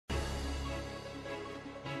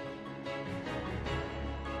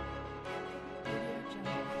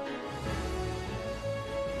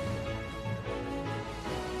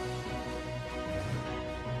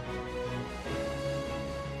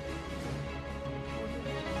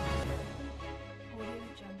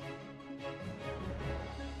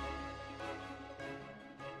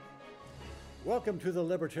Welcome to the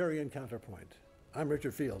Libertarian Counterpoint. I'm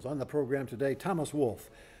Richard Fields. On the program today, Thomas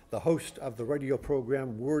Wolfe, the host of the radio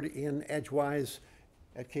program Word in Edgewise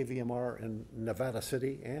at KVMR in Nevada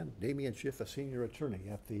City, and Damian Schiff, a senior attorney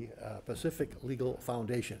at the Pacific Legal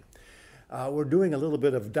Foundation. We're doing a little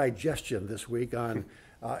bit of digestion this week on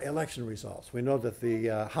election results. We know that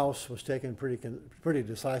the House was taken pretty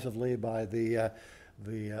decisively by the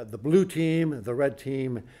blue team. The red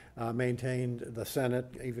team maintained the Senate,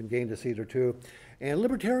 even gained a seat or two. And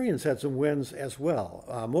Libertarians had some wins as well,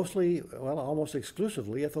 mostly, well, almost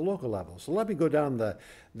exclusively at the local level. So let me go down the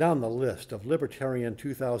list of Libertarian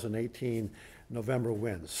 2018 November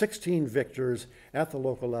wins. 16 victors at the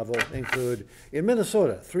local level include, in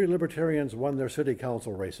Minnesota, 3 Libertarians won their city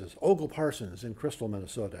council races. Ogle Parsons in Crystal,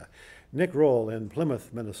 Minnesota. Nick Roll in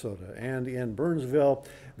Plymouth, Minnesota. And in Burnsville,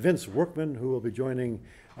 Vince Workman, who will be joining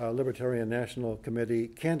Libertarian National Committee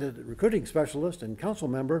candidate recruiting specialist and council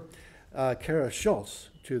member Kara Schultz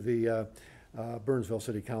to the Burnsville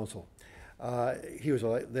City Council.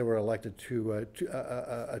 They were elected to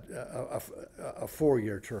a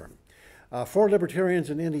 4-year term. 4 Libertarians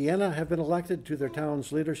in Indiana have been elected to their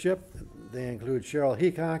town's leadership. They include Cheryl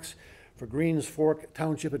Hecox for Greens Fork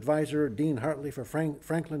Township Advisor, Dean Hartley for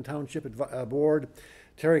Franklin Township Board,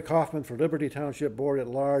 Terry Kaufman for Liberty Township Board at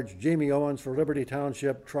Large, Jamie Owens for Liberty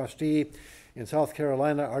Township Trustee. In South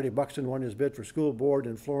Carolina, Artie Buxton won his bid for school board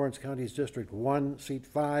in Florence County's District 1, Seat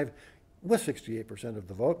 5, with 68% of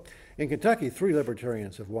the vote. In Kentucky, 3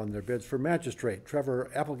 Libertarians have won their bids for magistrate.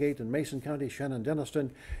 Trevor Applegate in Mason County, Shannon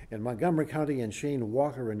Deniston in Montgomery County, and Shane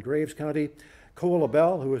Walker in Graves County. Cole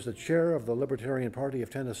LaBelle, who is the chair of the Libertarian Party of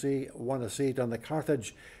Tennessee, won a seat on the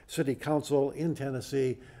Carthage City Council in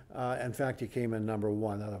Tennessee. In fact, he came in number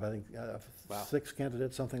 1 out of, I think, 6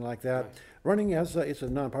 candidates, something like that. Right. Running as, it's a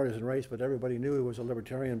nonpartisan race, but everybody knew he was a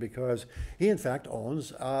Libertarian because he, in fact,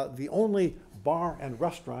 owns the only bar and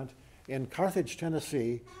restaurant in Carthage,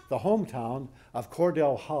 Tennessee, the hometown of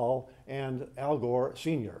Cordell Hull and Al Gore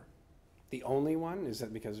Sr. The only one? Is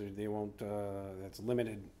that because they won't? That's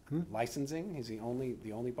limited licensing. Is the only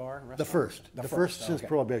bar and restaurant? The first since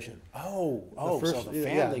Prohibition. So the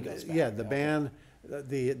family goes back. Yeah, the ban.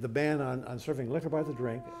 The ban on serving liquor by the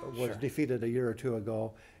drink was defeated a year or two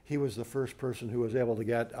ago. He was the first person who was able to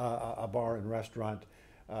get a bar and restaurant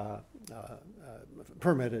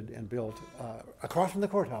permitted and built across from the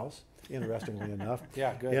courthouse, interestingly enough.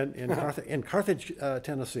 Yeah, good. In Carthage,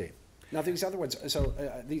 Tennessee. Now these other ones, so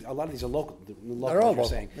a lot of these are local. They're all local.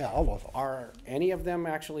 Saying. Yeah, all local. Are any of them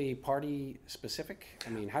actually party specific? I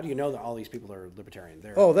mean, how do you know that all these people are libertarian?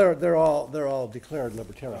 They're all declared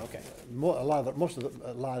libertarian. Okay. Most of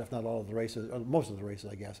the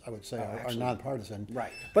races, I guess I would say, are nonpartisan.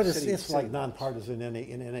 Right. But it's like nonpartisan in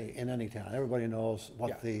any town. Everybody knows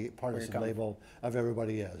what the partisan label of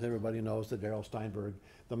everybody is. Everybody knows that Darrell Steinberg,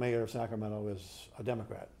 the mayor of Sacramento, is a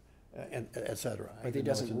Democrat. And et cetera. But he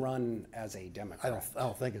doesn't run as a Democrat. I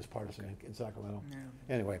don't think it's partisan in Sacramento. No.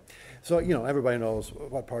 Anyway, so everybody knows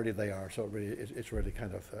what party they are. So it's really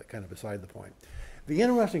kind of beside the point. The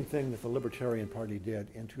interesting thing that the Libertarian Party did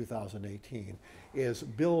in 2018 is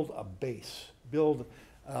build a base, build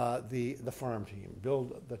the farm team,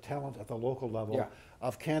 build the talent at the local level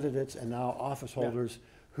of candidates and now office holders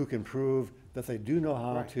who can prove that they do know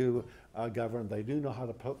how to govern, they do know how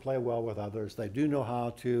to play well with others, they do know how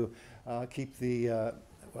to keep the,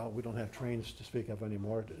 we don't have trains to speak of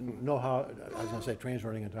anymore, know how, I was going to say trains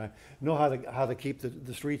running in time, know how to keep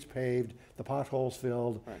the streets paved, the potholes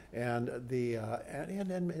filled, and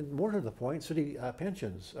and more to the point, city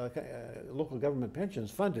pensions, local government pensions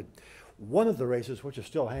funded. One of the races, which is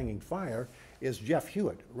still hanging fire, is Jeff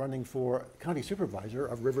Hewitt running for county supervisor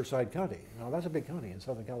of Riverside County. Now that's a big county in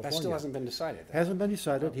Southern California. That still hasn't been decided. Hasn't been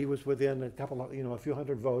decided. He was within a few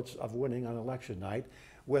hundred votes of winning on election night,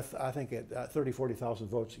 with I think 40,000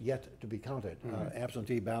 votes yet to be counted,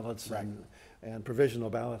 absentee ballots and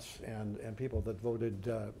provisional ballots and people that voted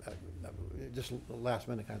just last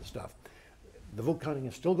minute kind of stuff. The vote counting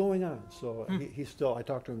is still going on, so he's still, I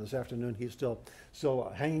talked to him this afternoon, he's still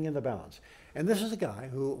hanging in the balance. And this is a guy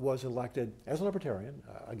who was elected as a Libertarian,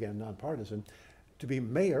 again, nonpartisan, to be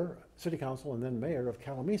mayor, city council, and then mayor of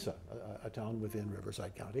Calamisa, a town within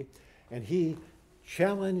Riverside County. And he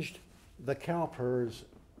challenged the CalPERS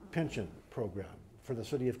pension program for the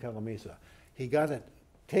city of Calamisa. He got it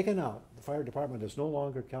taken out. The fire department is no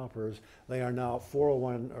longer CalPERS. They are now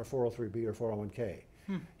 401 or 403B or 401K.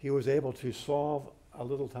 He was able to solve a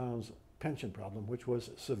little town's pension problem, which was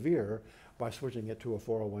severe, by switching it to a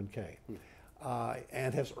 401K,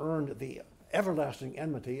 and has earned the everlasting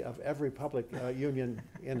enmity of every public union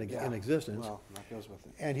in existence. Well, that goes with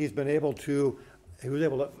it. And he's been able to he was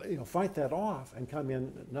able to fight that off and come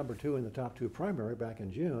in number 2 in the top 2 primary back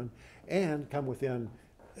in June, and come within.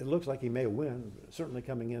 It looks like he may win, certainly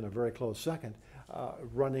coming in a very close second,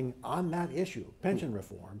 running on that issue, pension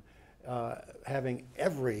reform, having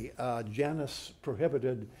every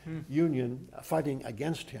Janus-prohibited union fighting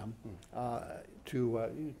against him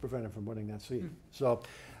to prevent him from winning that seat. So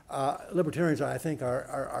Libertarians, I think,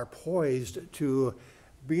 are poised to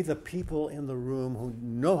be the people in the room who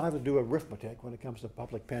know how to do arithmetic when it comes to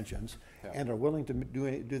public pensions, and are willing to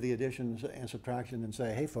do the additions and subtraction and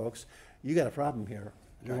say, hey, folks, you got a problem here.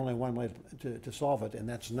 There's only one way to solve it, and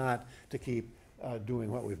that's not to keep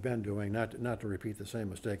doing what we've been doing, not to repeat the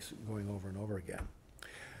same mistakes going over and over again.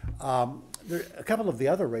 A couple of the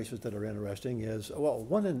other races that are interesting is, well,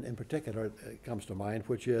 one in particular comes to mind,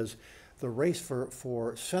 which is the race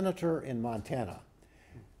for senator in Montana.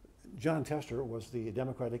 John Tester was the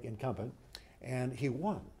Democratic incumbent, and he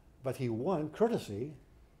won. But he won courtesy,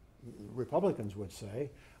 Republicans would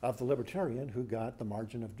say, of the Libertarian who got the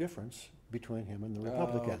margin of difference between him and the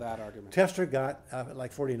Republican. Oh, that argument. Tester got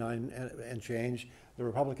like 49 and change. The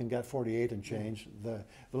Republican got 48 and change. The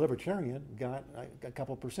Libertarian got a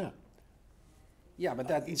couple percent. Yeah, but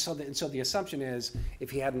so the assumption is if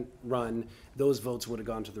he hadn't run, those votes would have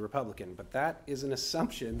gone to the Republican. But that is an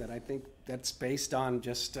assumption that I think that's based on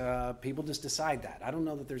just people just decide that. I don't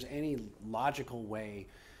know that there's any logical way.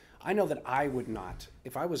 I know that I would not,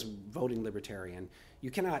 if I was voting Libertarian,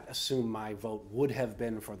 you cannot assume my vote would have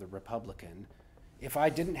been for the Republican. If I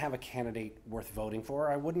didn't have a candidate worth voting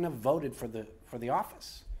for, I wouldn't have voted for the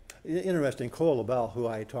office. Interesting, Cole LaBelle, who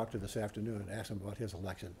I talked to this afternoon and asked him about his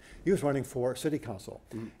election. He was running for city council.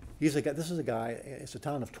 He's a guy, this is a guy, it's a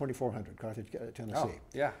town of 2,400, Carthage, Tennessee. Oh,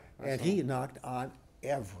 yeah. And he knocked on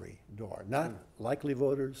every door, not likely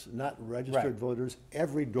voters, not registered voters,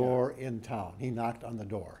 every door in town. He knocked on the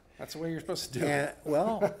door. That's the way you're supposed to do it.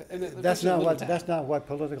 Well, that's not what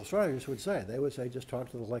political strategists would say. They would say, just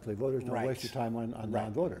talk to the likely voters, don't waste your time on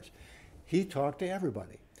non-voters. He talked to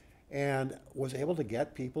everybody and was able to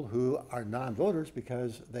get people who are non-voters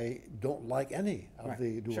because they don't like any of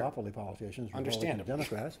the duopoly politicians, Republicans,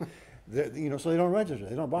 Democrats. So they don't register,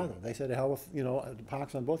 they don't bother. They say, to hell with the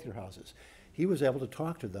pox on both your houses. He was able to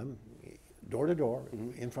talk to them door to door,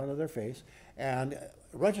 in front of their face, and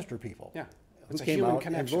register people. Yeah. Who came out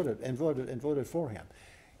and voted for him.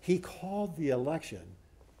 He called the election.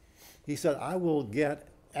 He said, I will get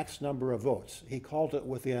X number of votes. He called it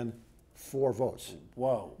within 4 votes.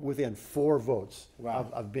 Whoa. Within 4 votes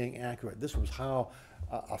of being accurate. This was how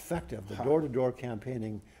effective the door-to-door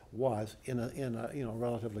campaigning was in a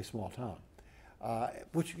relatively small town.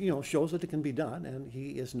 Which shows that it can be done, and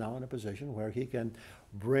he is now in a position where he can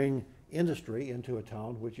bring industry into a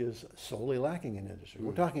town which is solely lacking in industry.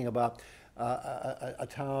 We're talking about a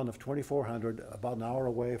town of 2,400, about an hour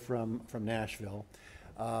away from Nashville,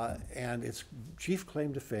 and its chief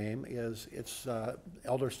claim to fame is its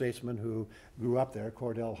elder statesman who grew up there,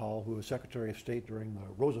 Cordell Hull, who was Secretary of State during the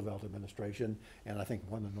Roosevelt administration, and I think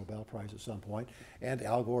won the Nobel Prize at some point, and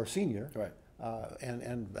Al Gore Sr. Right.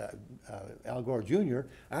 Al Gore Jr.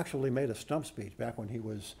 actually made a stump speech back when he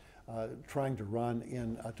was trying to run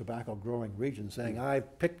in a tobacco growing region, saying,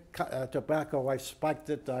 I've picked tobacco, I've spiked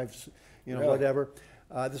it, I've, whatever.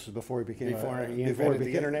 This was before he became before he invented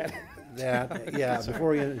the internet.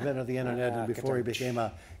 Before he invented the internet and before he became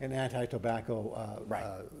an anti-tobacco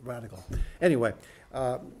radical. Anyway,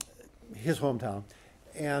 his hometown,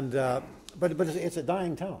 and but it's a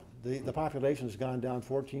dying town. The population has gone down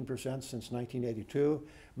 14% since 1982,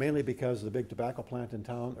 mainly because the big tobacco plant in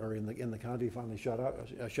town or in the county finally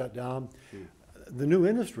shut down. The new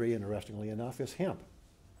industry, interestingly enough, is hemp.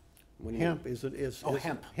 Hemp is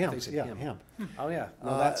hemp. Hemp. Hemp. Oh yeah,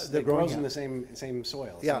 no, it grows in the same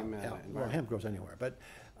soil. Well, hemp grows anywhere, but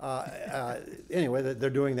anyway, they're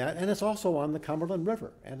doing that, and it's also on the Cumberland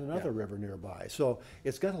River and another river nearby. So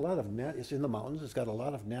it's got a lot of it's in the mountains. It's got a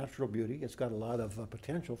lot of natural beauty. It's got a lot of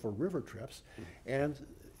potential for river trips, and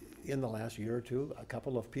in the last year or two, a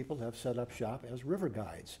couple of people have set up shop as river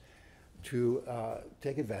guides to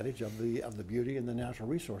take advantage of the beauty and the natural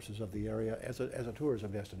resources of the area as a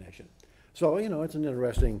tourism destination. So it's an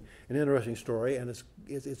interesting story, and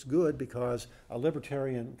it's good because a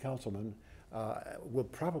Libertarian councilman will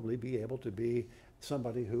probably be able to be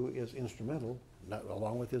somebody who is instrumental,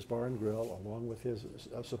 along with his bar and grill, along with his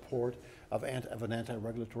support of an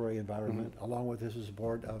anti-regulatory environment, along with his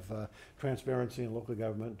support of transparency in local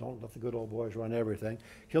government. Don't let the good old boys run everything.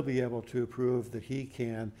 He'll be able to prove that he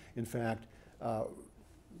can, in fact,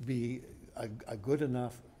 be a good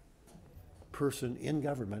enough person in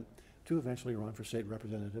government to eventually run for state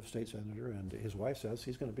representative, state senator, and his wife says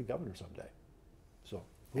he's going to be governor someday. So.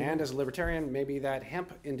 And as a libertarian, maybe that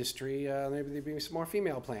hemp industry, maybe there'd be some more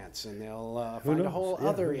female plants, and they'll find a knows? whole Yeah,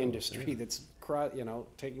 other who knows? industry Yeah. that's,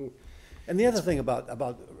 taking. And the other thing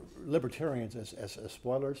about libertarians as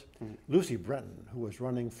spoilers, Lucy Brenton, who was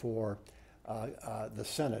running for the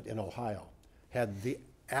Senate in Ohio, had the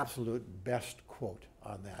absolute best quote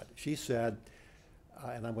on that. She said,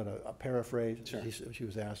 and I'm going to paraphrase, Sure. she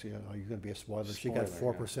was asked, are you going to be a spoiler? She Spoiler,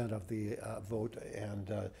 got 4% of the vote, and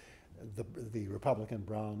the Republican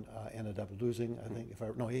Brown ended up losing, I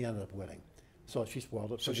think. No, he ended up winning. So she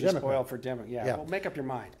spoiled it. So for she's Democrat. spoiled for Democrat. Yeah. Yeah. Well, make up your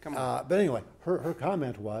mind. Come on. But anyway, her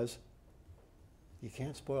comment was, you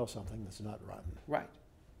can't spoil something that's not rotten. Right.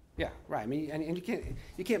 Yeah. Right. I mean, and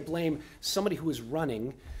you can't blame somebody who is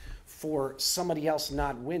running for somebody else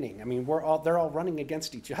not winning. I mean, they're all running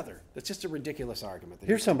against each other. That's just a ridiculous argument.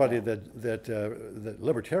 Here's somebody that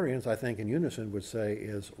libertarians, I think, in unison would say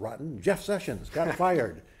is rotten. Jeff Sessions got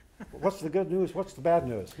fired. What's the good news? What's the bad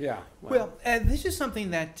news? Yeah. Well, this is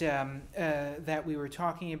something that that we were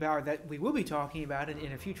talking about, or that we will be talking about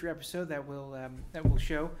in a future episode that will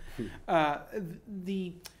show.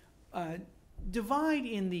 The divide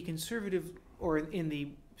in the conservative, or in the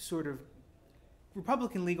sort of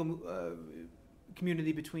Republican legal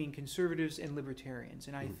community between conservatives and libertarians.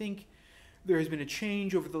 And I think there has been a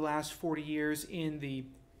change over the last 40 years in the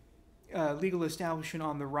legal establishment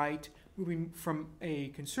on the right, moving from a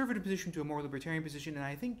conservative position to a more libertarian position. And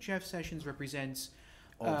I think Jeff Sessions represents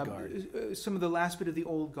Old guard. Some of the last bit of the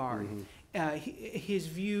old guard. His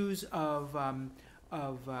views of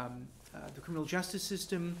the criminal justice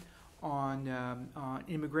system, on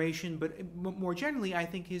immigration, but more generally, I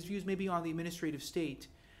think his views maybe on the administrative state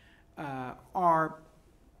are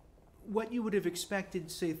what you would have expected,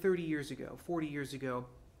 say, 30 years ago, 40 years ago,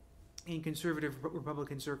 in conservative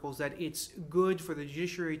Republican circles, that it's good for the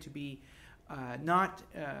judiciary to be not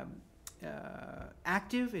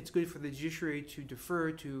active. It's good for the judiciary to defer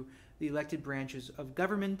to the elected branches of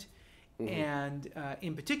government, and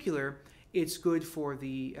in particular, it's good for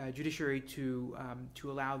the judiciary to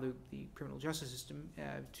allow the criminal justice system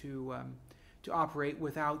to operate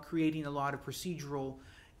without creating a lot of procedural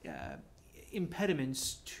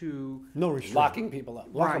impediments to No restraint. Locking people up.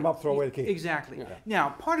 Lock them up, throw away the key. Exactly. Yeah. Now,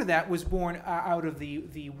 part of that was born out of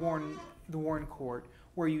the Warren Court,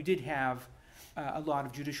 where you did have a lot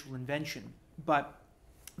of judicial invention, but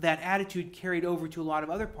that attitude carried over to a lot of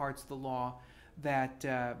other parts of the law that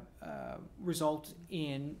result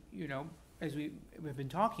in, as we've been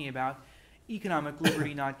talking about, economic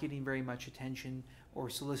liberty not getting very much attention or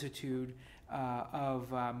solicitude,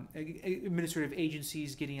 of administrative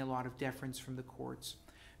agencies getting a lot of deference from the courts.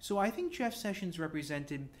 So I think Jeff Sessions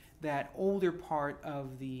represented that older part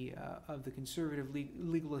of the conservative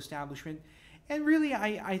legal establishment, and really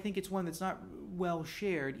I think it's one that's not well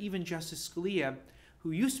shared. Even Justice Scalia,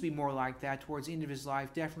 who used to be more like that towards the end of his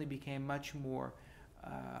life, definitely became much more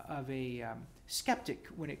of a skeptic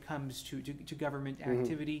when it comes to government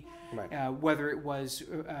activity, Right. whether it was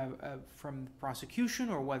from prosecution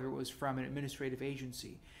or whether it was from an administrative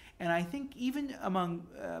agency. And I think even among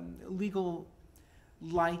legal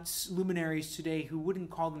luminaries today who wouldn't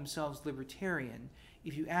call themselves libertarian,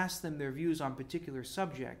 if you ask them their views on particular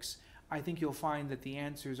subjects, I think you'll find that the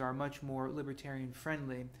answers are much more libertarian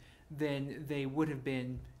friendly than they would have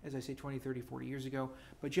been, as I say, 20, 30, 40 years ago.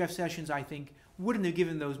 But Jeff Sessions, I think, wouldn't have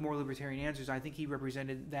given those more libertarian answers. I think he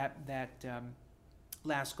represented that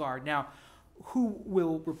last guard. Now, who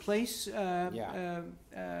will replace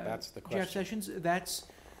That's the question. Jeff Sessions? That's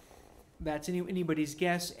anybody's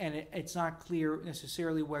guess, and it's not clear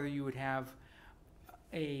necessarily whether you would have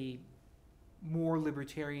a more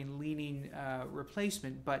libertarian-leaning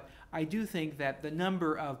replacement, but I do think that the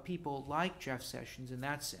number of people like Jeff Sessions, in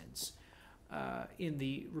that sense, in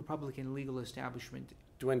the Republican legal establishment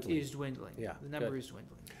is dwindling. Yeah, the number good. is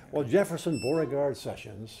dwindling. Well, Jefferson Beauregard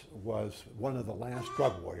Sessions was one of the last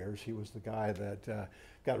drug warriors. He was the guy that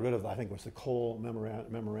got rid of, I think it was the Cole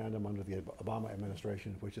memorandum under the Obama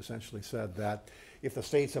administration, which essentially said that if the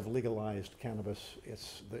states have legalized cannabis,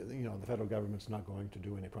 it's the federal government's not going to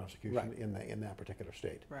do any prosecution Right. in that particular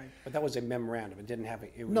state. Right. But that was a memorandum. It didn't have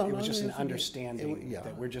it was just an understanding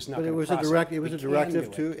that we're just not But going it to was prosecute. it was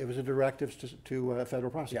a directive to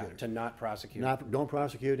federal prosecutors. to not prosecute. Don't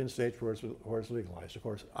prosecute in states where it's legalized. Of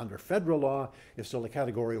course, under federal law, it's still a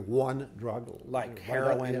Category 1 drug, Like right up-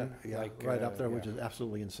 heroin, yeah, like, right up there, which yeah. is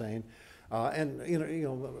absolutely insane.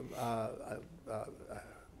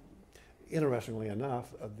 Interestingly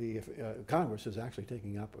enough, the Congress is actually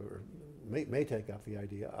taking up, or may take up, the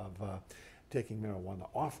idea of taking marijuana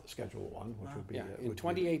off Schedule 1, which would be in would be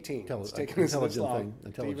 2018. It's an taken us this long to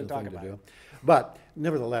intelligent even talk thing to about do. it. But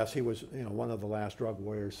nevertheless, he was one of the last drug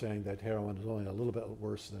warriors saying that heroin is only a little bit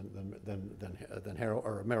worse than heroin,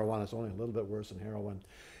 or marijuana is only a little bit worse than heroin.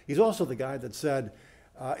 He's also the guy that said,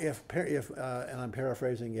 and I'm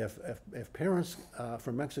paraphrasing, if parents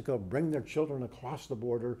from Mexico bring their children across the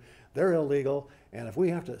border, they're illegal, and if we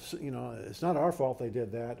have to, it's not our fault they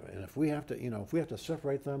did that, and if we have to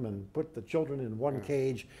separate them and put the children in one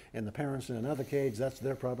cage and the parents in another cage, that's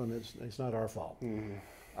their problem. It's not our fault.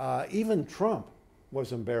 Mm-hmm. Even Trump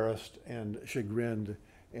was embarrassed and chagrined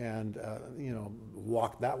and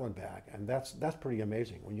walked that one back, and that's pretty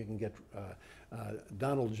amazing when you can get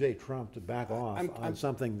Donald J. Trump to back off on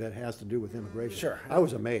something that has to do with immigration. Sure. I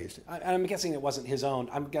was amazed. I'm guessing it wasn't his own.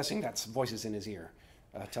 I'm guessing that's voices in his ear.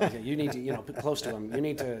 Telling you need to, put close to him. You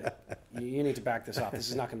need to back this off. This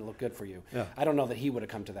is not going to look good for you. Yeah. I don't know that he would have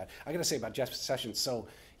come to that. I got to say about Jeff Sessions. So,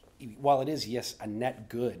 while it is a net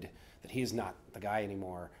good that he's not the guy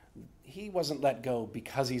anymore, he wasn't let go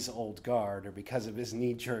because he's old guard or because of his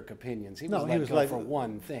knee-jerk opinions. He was let go for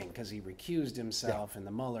one thing, because he recused himself in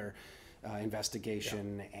the Mueller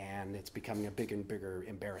investigation, and it's becoming a bigger and bigger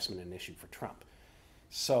embarrassment and issue for Trump.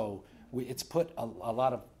 So it's put a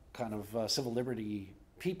lot of kind of civil liberty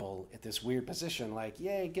people at this weird position, like,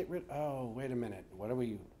 yay, get rid. Oh, wait a minute, what are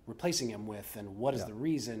we replacing him with, and what is the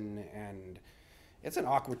reason? And it's an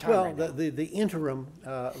awkward time. Well, right now. the interim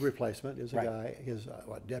replacement is a Right. guy, his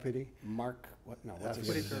deputy, Mark, what? No, what's his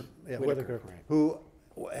Whitaker. name? yeah, Whitaker, Whitaker, right. who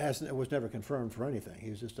was never confirmed for anything.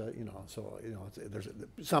 He's just there's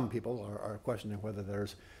some people are questioning whether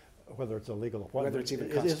it's a legal appointment. Whether it's even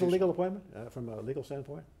Is it a constitutional. legal appointment from a legal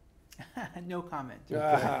standpoint? No comment.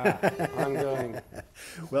 Ongoing.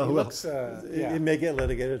 Well, He looks, it may get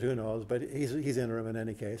litigated, who knows, but he's interim in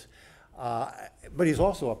any case. But he's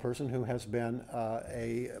also a person who has been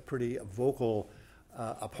a pretty vocal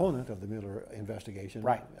opponent of the Mueller investigation,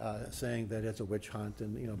 Right. Saying that it's a witch hunt,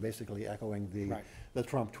 and basically echoing Right. the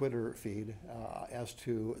Trump Twitter feed as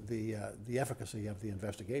to the efficacy of the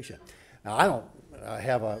investigation. Now, I don't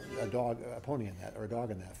have a pony in that, or a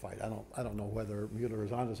dog in that fight. I don't know whether Mueller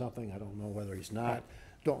is onto something. I don't know whether he's not. Right.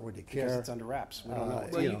 Don't really care. Because it's under wraps. We don't know.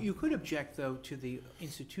 Well, you know. you could object, though, to the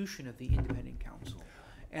institution of the independent counsel.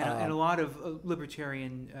 And a lot of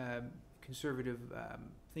libertarian, conservative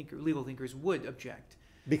legal thinkers would object.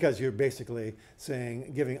 Because you're basically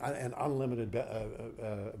saying, giving an unlimited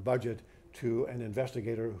budget to an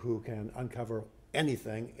investigator who can uncover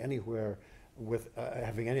anything, anywhere, with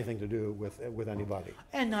having anything to do with anybody.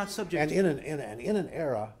 And not subject And to... in an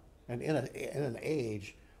era and in an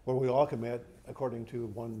age where we all commit, according to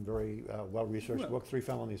one very well-researched book, 3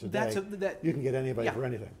 felonies a day, you can get anybody for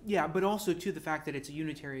anything. Yeah, but also to the fact that it's a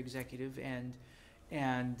unitary executive, and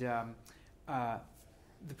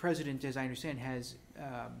the president, as I understand, has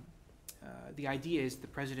the idea is the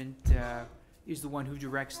president is the one who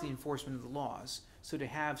directs the enforcement of the laws. So to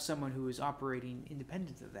have someone who is operating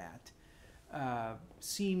independent of that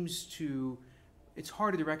seems to, it's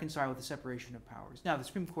harder to reconcile with the separation of powers. Now, the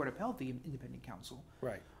Supreme Court upheld the independent counsel,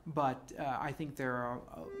 Right. but I think there are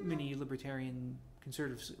many libertarian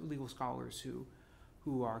conservative legal scholars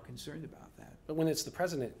who are concerned about that. But when it's the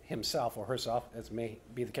president himself or herself, as may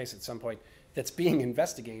be the case at some point, that's being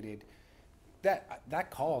investigated,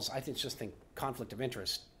 that calls, I just think conflict of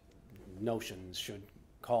interest notions should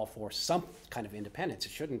call for some kind of independence.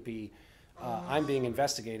 It shouldn't be, I'm being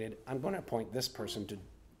investigated, I'm going to appoint this person to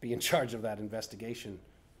be in charge of that investigation.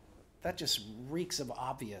 That just reeks of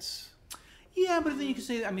obvious. Yeah, but then you can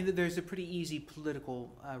say, I mean, there's a pretty easy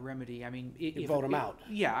political remedy. I mean, You vote him out.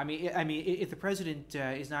 Yeah, I mean, if the president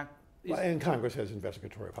is not, And Congress has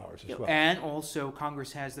investigatory powers as well. and also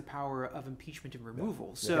Congress has the power of impeachment and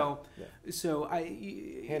removal. So, so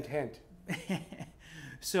Hint, hint.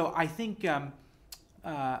 so I think that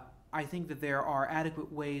there are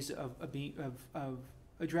adequate ways of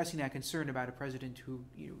addressing that concern about a president who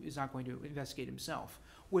is not going to investigate himself,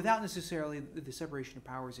 without necessarily the separation of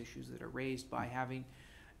powers issues that are raised by having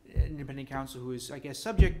an independent counsel who is, I guess,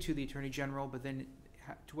 subject to the Attorney General, but then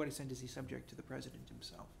to what extent is he subject to the president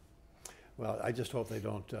himself? Well, I just hope they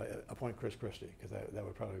don't appoint Chris Christie, because that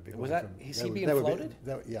would probably be... Is he being that would be- floated?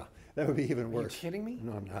 that would be even worse. Are you kidding me?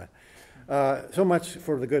 No, I'm not. So much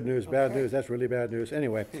for the good news. Bad news, that's really bad news.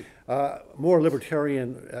 Anyway, more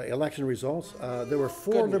libertarian election results. There were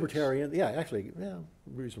 4 Good news. libertarians,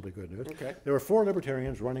 reasonably good news. Okay. There were 4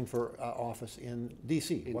 libertarians running for office in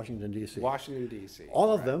D.C., Washington, D.C. Washington, D.C.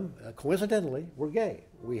 All of them, coincidentally, were gay.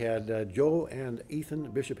 We had Joe and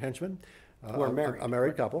Ethan Bishop Henchman, Who are married, a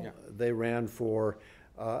married correct? couple. Yeah. They ran for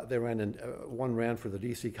They ran in, one ran for the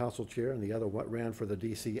D.C. Council Chair and the other one ran for the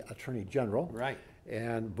D.C. Attorney General. Right.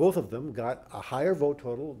 And both of them got a higher vote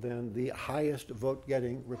total than the highest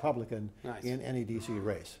vote-getting Republican Nice. in any D.C.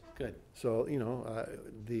 race. Good. So,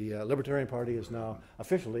 the Libertarian Party is now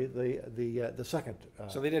officially the second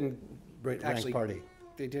So they didn't ranked actually party.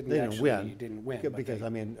 They didn't They didn't actually win. didn't win. Yeah, but because,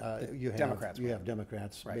 they- you Democrats won. have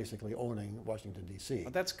Democrats Right. basically owning Washington DC.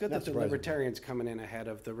 But that's good Not that the surprising. Libertarians coming in ahead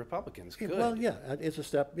of the Republicans. Good. Well, yeah, it's a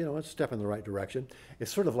step, it's a step in the right direction.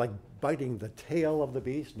 It's sort of like biting the tail of the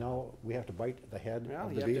beast. Now we have to bite the head Well,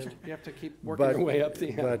 of you the have, beast. you have to keep working your way up the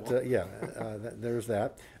animal. But, there's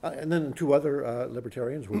that. And then two other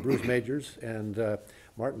libertarians were Bruce Majors and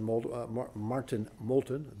Martin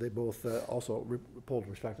Moulton. They both also polled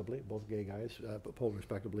respectively, both gay guys, but polled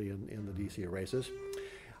respectively in the D.C. races.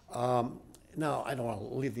 Now, I don't want to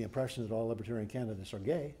leave the impression that all libertarian candidates are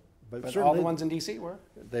gay, but But certainly all the ones in D.C. were.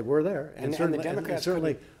 they were there. And the certainly- Democrats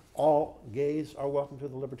certainly all gays are welcome to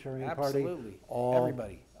the Libertarian Party. Absolutely. All,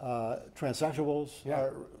 Everybody. transsexuals Yeah.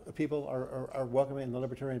 people are welcome in the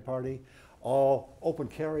Libertarian Party. All open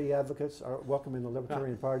carry advocates are welcome in the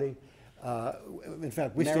Libertarian Party. In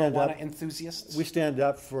fact, we stand Marijuana up. enthusiasts. We stand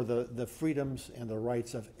up for the freedoms and the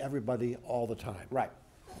rights of everybody all the time. Right.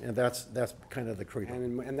 And that's kind of the credo.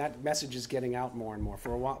 And that message is getting out more and more.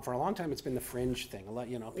 For a long time, it's been the fringe thing. A lot,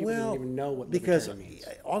 people Well, didn't even know what because libertarian means.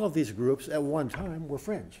 all of these groups at one time were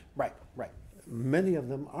fringe. Right, right. Many of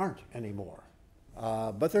them aren't anymore,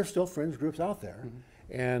 but there's still fringe groups out there,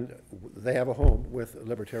 and they have a home with the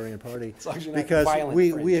Libertarian Party As long as you're not because violent we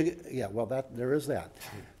there is that.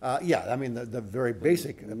 I mean the very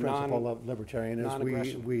basic principle of libertarian is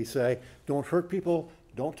non-aggression. we say don't hurt people,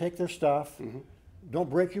 don't take their stuff, don't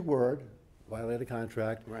break your word, violate a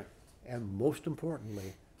contract, Right. and most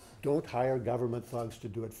importantly, don't hire government thugs to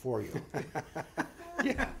do it for you.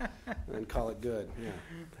 And call it good.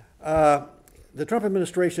 Yeah. The Trump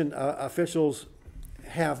administration officials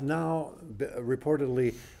have now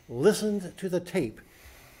reportedly listened to the tape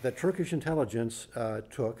that Turkish intelligence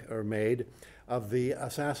took or made of the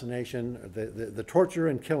assassination, the torture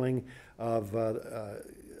and killing of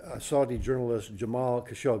Saudi journalist Jamal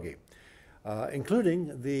Khashoggi,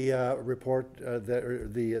 including the report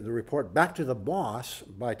the report back to the boss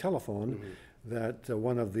by telephone that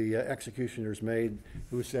one of the executioners made,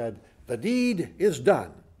 who said the deed is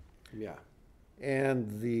done. Yeah.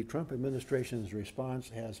 And the Trump administration's response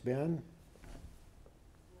has been,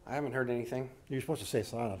 I haven't heard anything. you're supposed to say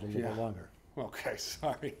silent a little bit longer. Okay,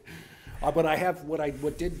 sorry. But I have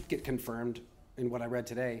what did get confirmed in what I read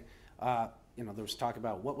today. There was talk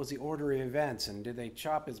about what was the order of events and did they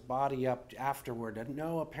chop his body up afterward? And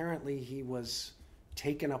no, apparently he was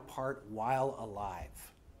taken apart while alive.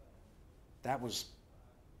 That was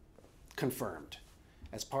confirmed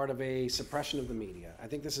as part of a suppression of the media. I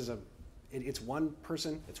think this is it's one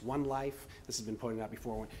person, it's one life. This has been pointed out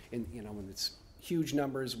before. When it's huge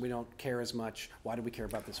numbers, we don't care as much. Why do we care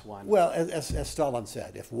about this one? Well, as Stalin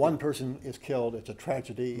said, if one person is killed, it's a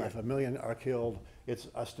tragedy. If a million are killed, it's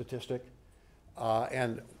a statistic.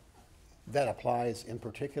 And that applies in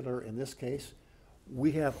particular in this case.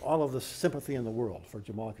 We have all of the sympathy in the world for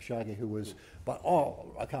Jamal Khashoggi, who was, by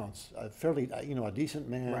all accounts, a fairly, a decent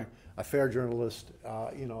man, Right. a fair journalist,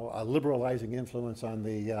 a liberalizing influence on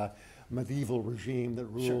the medieval regime that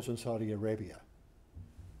rules in Saudi Arabia.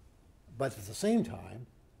 But at the same time,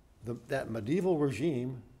 that medieval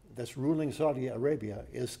regime that's ruling Saudi Arabia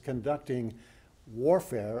is conducting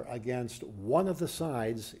warfare against one of the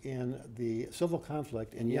sides in the civil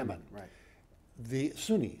conflict in Yemen, Right. the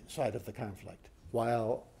Sunni side of the conflict,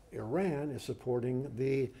 while Iran is supporting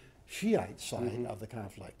the Shiite side of the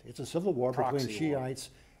conflict. It's a civil war Proxy between war. Shiites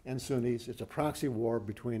and Sunnis. It's a proxy war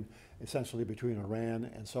essentially between Iran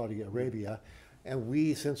and Saudi Arabia.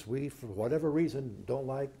 And since we, for whatever reason, don't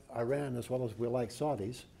like Iran as well as we like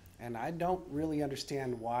Saudis. And I don't really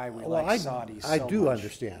understand why we Well, like Saudis I so do much.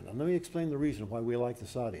 understand, and let me explain the reason why we like the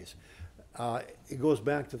Saudis. It goes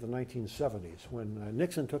back to the 1970s when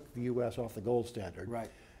Nixon took the U.S. off the gold standard. Right.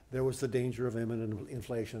 There was the danger of imminent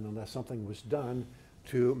inflation unless something was done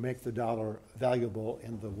to make the dollar valuable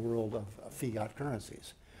in the world of fiat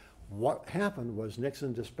currencies. What happened was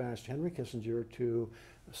Nixon dispatched Henry Kissinger to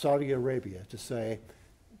Saudi Arabia to say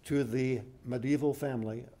to the medieval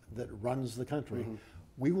family that runs the country,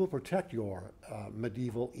 we will protect your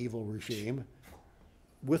medieval evil regime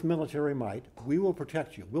with military might. We will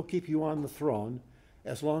protect you. We'll keep you on the throne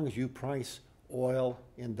as long as you price oil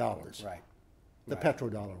in dollars. Right. The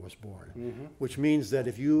petrodollar was born, which means that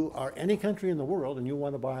if you are any country in the world and you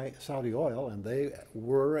want to buy Saudi oil, and they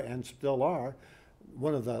were and still are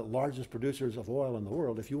one of the largest producers of oil in the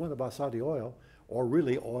world, if you want to buy Saudi oil or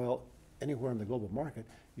really oil anywhere in the global market,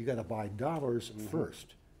 you got to buy dollars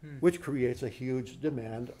first, which creates a huge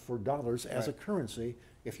demand for dollars as a currency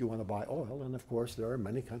if you want to buy oil. And of course, there are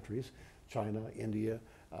many countries, China, India,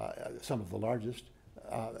 some of the largest,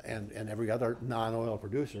 and every other non-oil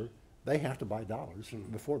producer, they have to buy dollars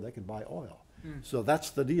before they can buy oil. So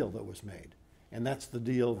that's the deal that was made. And that's the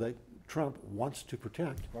deal that Trump wants to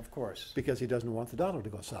protect. Of course. Because he doesn't want the dollar to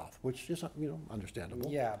go south, which is,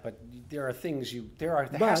 understandable. Yeah, but there are things there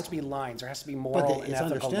has to be lines, there has to be moral But and it's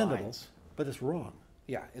ethical understandable, lines. but it's wrong.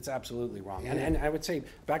 Yeah, it's absolutely wrong. And I would say,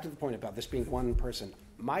 back to the point about this being one person,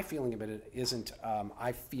 my feeling about it isn't,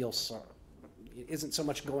 it isn't so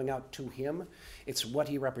much going out to him, it's what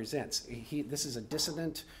he represents. This is a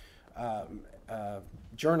dissident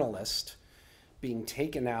journalist being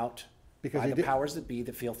taken out by the powers that be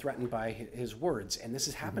that feel threatened by his words. And this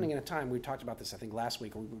is happening at a time, we talked about this I think last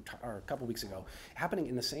week or a couple weeks ago, happening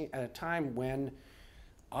at a time when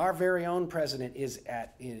our very own president is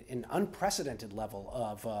at an unprecedented level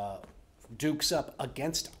of dukes up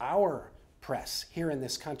against our press here in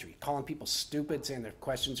this country, calling people stupid, saying their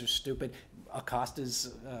questions are stupid.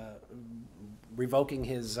 Acosta's revoking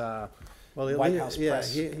his White House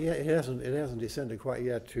press. It hasn't descended quite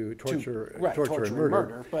yet to torture and murder.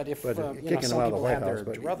 murder. But if kicking some him out of the people White have their House,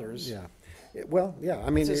 but druthers, I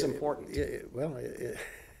mean, this is important.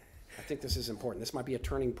 I I think this is important. This might be a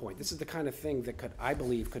turning point. This is the kind of thing that I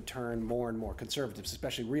believe could turn more and more conservatives,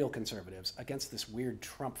 especially real conservatives, against this weird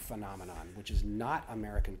Trump phenomenon, which is not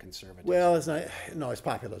American conservatism. Well, it's not. No, it's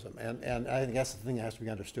populism, and I think that's the thing that has to be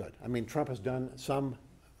understood. I mean, Trump has done some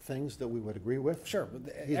things that we would agree with. Sure,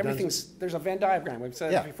 there's a Venn diagram. We've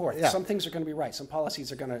said it before. Yeah. Some things are going to be right. Some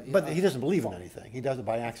policies are going to. But he doesn't believe in anything. He does it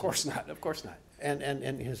by accident. Of course not. Of course not.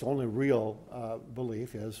 And his only real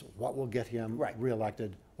belief is what will get him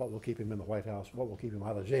reelected, what will keep him in the White House, what will keep him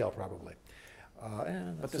out of jail, probably.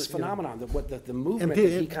 But this phenomenon, the movement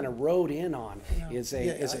that he kind of rode in on, is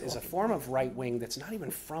a form of right wing that's not even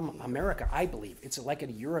from America. I believe it's like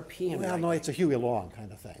a European. Well, no, it's a Huey Long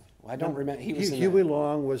kind of thing. Well, I don't remember. He was Huey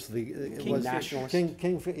Long was the King nationalist.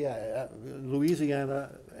 Louisiana,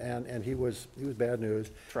 and he was bad news.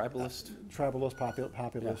 Tribalist, populist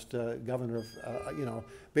governor of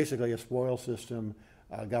basically a spoil system.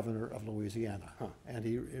 Governor of Louisiana, and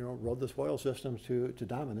he rode the spoil system to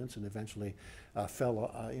dominance, and eventually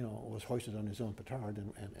was hoisted on his own petard,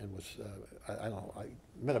 and was I don't know,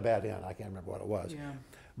 met a bad end. I can't remember what it was,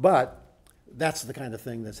 but that's the kind of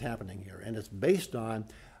thing that's happening here, and it's based on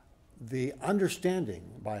the understanding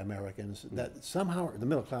by Americans that somehow the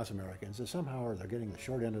middle class Americans that somehow they're getting the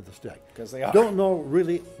short end of the stick because they are. Don't know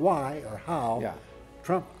really why or how. Yeah.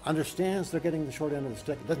 Trump understands they're getting the short end of the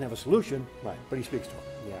stick. Doesn't have a solution, but he speaks to them.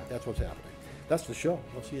 Yeah. That's what's happening. That's the show.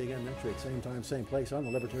 We'll see you again next week, same time, same place on the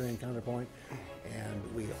Libertarian Counterpoint.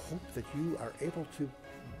 And we hope that you are able to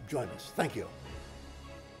join us. Thank you.